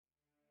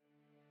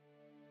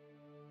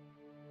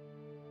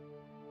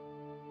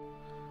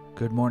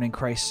Good morning,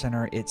 Christ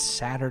Center. It's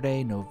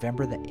Saturday,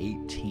 November the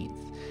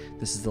 18th.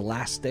 This is the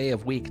last day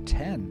of week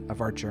 10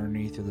 of our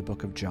journey through the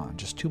book of John.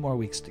 Just 2 more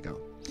weeks to go.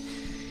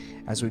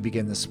 As we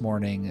begin this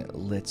morning,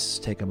 let's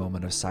take a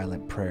moment of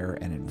silent prayer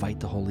and invite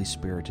the Holy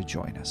Spirit to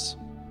join us.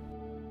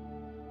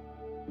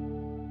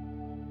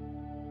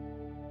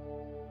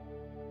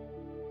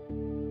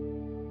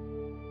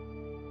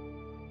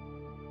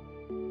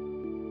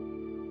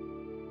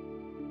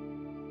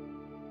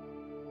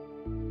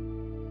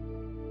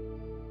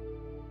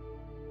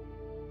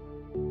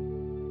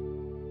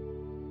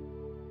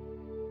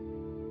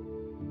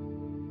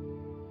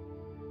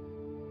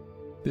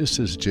 This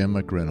is Jim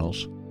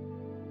McReynolds.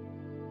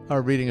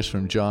 Our reading is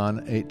from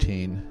John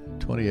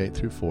 18:28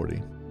 through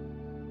 40.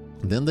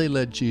 Then they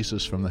led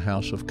Jesus from the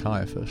house of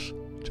Caiaphas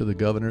to the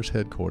governor's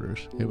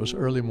headquarters. It was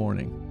early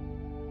morning.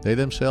 They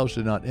themselves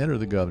did not enter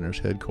the governor's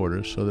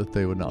headquarters so that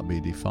they would not be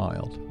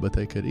defiled, but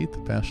they could eat the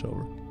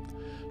Passover.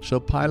 So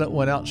Pilate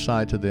went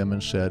outside to them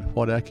and said,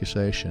 "What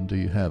accusation do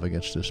you have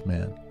against this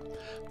man?"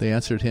 They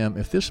answered him,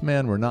 "If this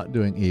man were not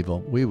doing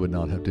evil, we would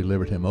not have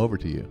delivered him over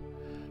to you."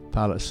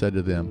 Pilate said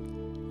to them,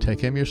 "Take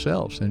him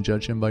yourselves and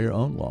judge him by your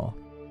own law."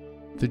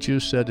 The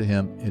Jews said to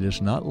him, "It is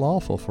not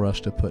lawful for us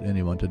to put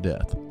anyone to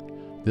death."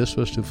 This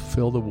was to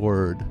fulfill the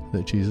word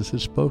that Jesus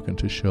had spoken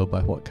to show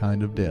by what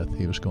kind of death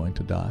he was going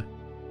to die.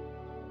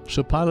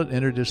 So Pilate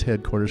entered his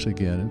headquarters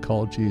again and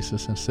called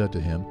Jesus and said to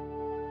him,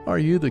 "Are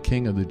you the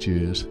king of the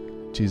Jews?"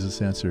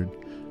 Jesus answered,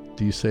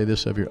 "Do you say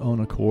this of your own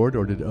accord,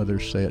 or did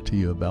others say it to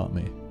you about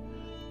me?"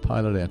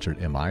 Pilate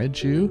answered, "Am I a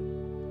Jew?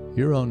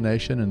 Your own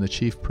nation and the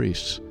chief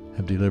priests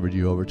have delivered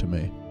you over to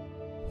me.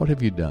 What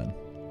have you done?"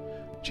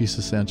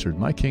 Jesus answered,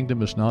 "My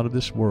kingdom is not of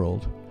this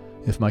world.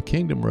 If my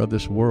kingdom were of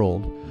this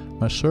world,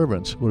 my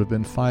servants would have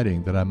been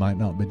fighting that I might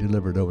not be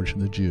delivered over to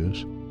the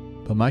Jews.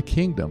 But my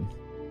kingdom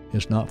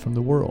is not from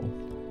the world."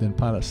 Then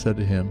Pilate said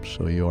to him,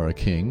 "So you are a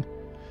king?"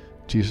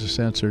 Jesus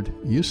answered,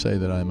 "You say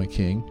that I am a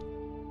king.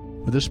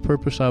 For this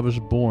purpose I was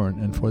born,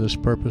 and for this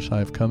purpose I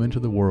have come into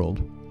the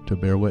world, to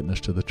bear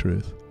witness to the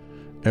truth.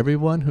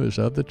 Everyone who is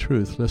of the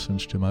truth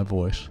listens to my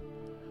voice."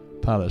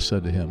 Pilate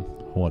said to him,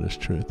 "What is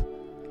truth?"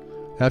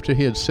 After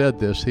he had said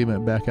this, he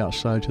went back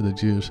outside to the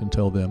Jews and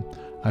told them,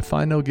 "I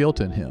find no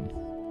guilt in him,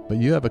 but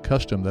you have a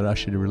custom that I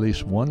should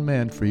release one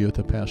man for you at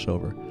the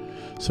Passover.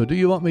 So do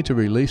you want me to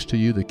release to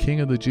you the king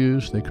of the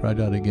Jews?" They cried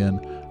out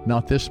again,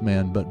 "Not this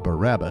man, but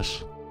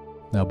Barabbas."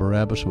 Now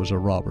Barabbas was a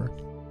robber.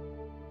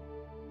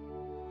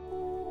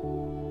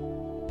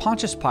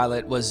 Pontius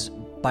Pilate was,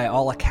 by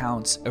all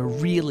accounts, a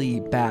really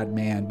bad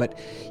man, but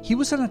he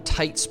was in a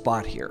tight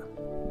spot here.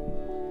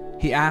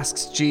 He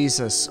asks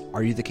Jesus,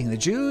 "Are you the king of the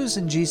Jews?"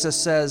 And Jesus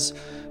says,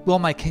 "Well,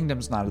 my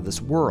kingdom's not of this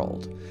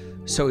world."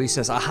 So he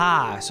says,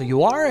 "Aha, so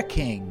you are a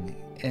king."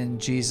 And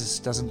Jesus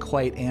doesn't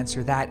quite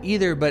answer that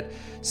either, but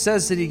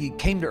says that he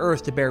came to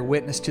earth to bear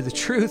witness to the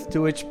truth, to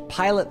which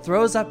Pilate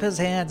throws up his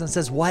hands and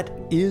says, "What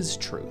is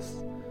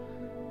truth?"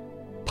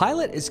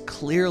 Pilate is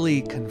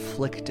clearly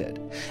conflicted.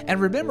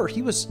 And remember,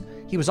 he was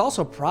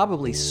also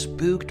probably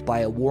spooked by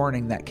a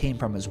warning that came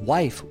from his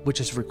wife, which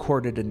is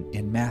recorded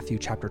in Matthew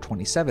chapter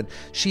 27.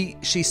 She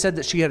said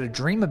that she had a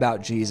dream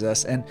about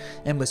Jesus and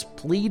was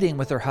pleading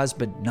with her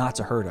husband not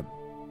to hurt him.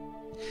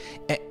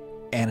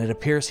 And it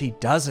appears he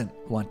doesn't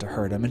want to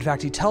hurt him. In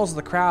fact, he tells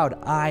the crowd,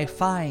 "I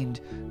find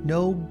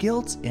no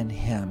guilt in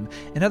him."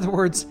 In other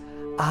words,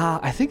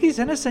 I think he's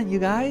innocent, you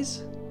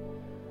guys.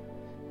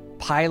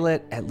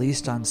 Pilate, at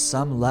least on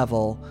some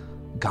level,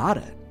 got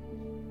it.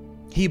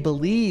 He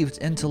believed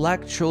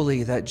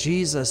intellectually that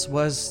Jesus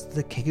was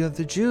the king of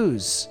the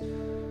Jews.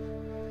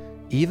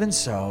 Even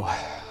so,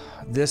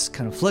 this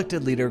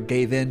conflicted leader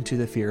gave in to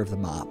the fear of the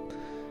mob,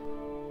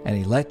 and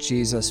he let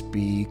Jesus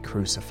be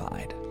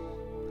crucified.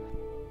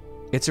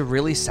 It's a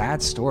really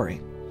sad story.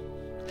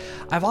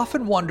 I've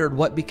often wondered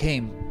what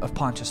became of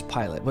Pontius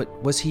Pilate.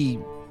 Was he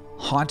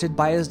haunted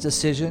by his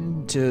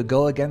decision to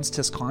go against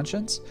his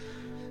conscience?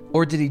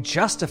 Or did he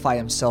justify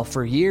himself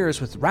for years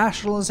with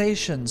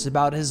rationalizations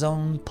about his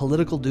own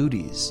political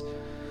duties?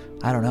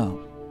 I don't know.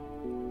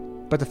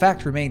 But the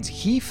fact remains,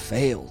 he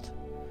failed.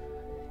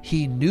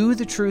 He knew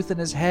the truth in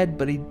his head,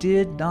 but he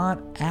did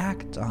not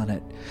act on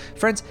it.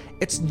 Friends,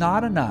 it's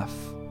not enough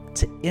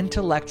to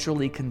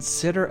intellectually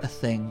consider a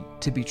thing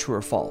to be true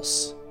or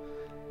false.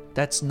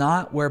 That's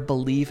not where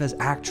belief is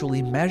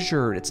actually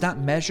measured. It's not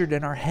measured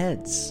in our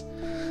heads.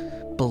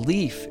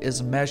 Belief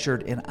is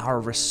measured in our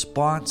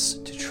response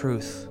to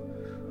truth.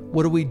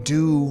 What do we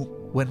do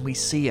when we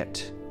see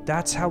it?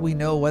 That's how we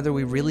know whether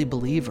we really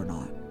believe or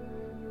not.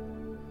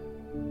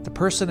 The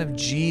person of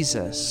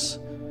Jesus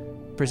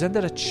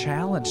presented a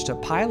challenge to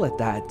Pilate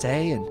that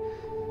day, and,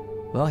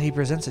 well, he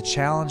presents a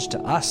challenge to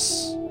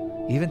us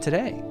even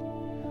today.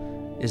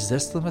 Is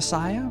this the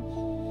Messiah?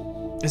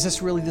 Is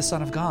this really the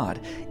Son of God?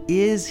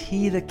 Is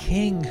he the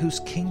king whose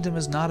kingdom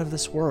is not of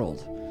this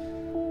world?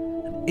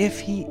 And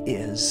if he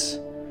is,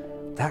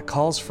 that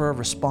calls for a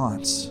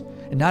response.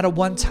 And not a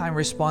one-time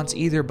response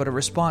either, but a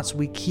response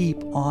we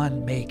keep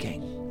on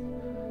making.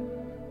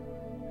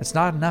 It's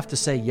not enough to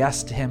say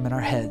yes to him in our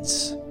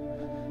heads.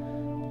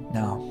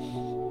 No,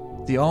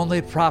 The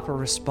only proper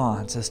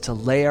response is to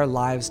lay our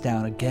lives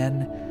down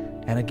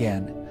again and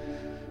again,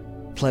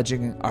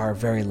 pledging our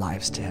very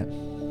lives to Him.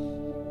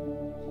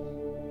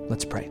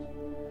 Let's pray.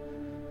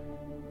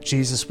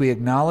 Jesus, we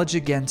acknowledge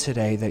again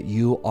today that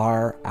You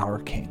are our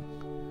King.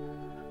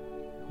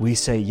 We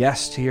say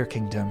yes to Your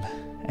kingdom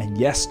and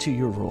yes to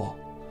Your rule.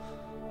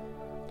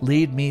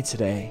 Lead me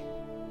today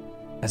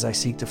as I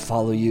seek to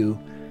follow You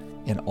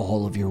in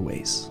all of Your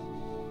ways.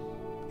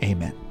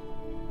 Amen.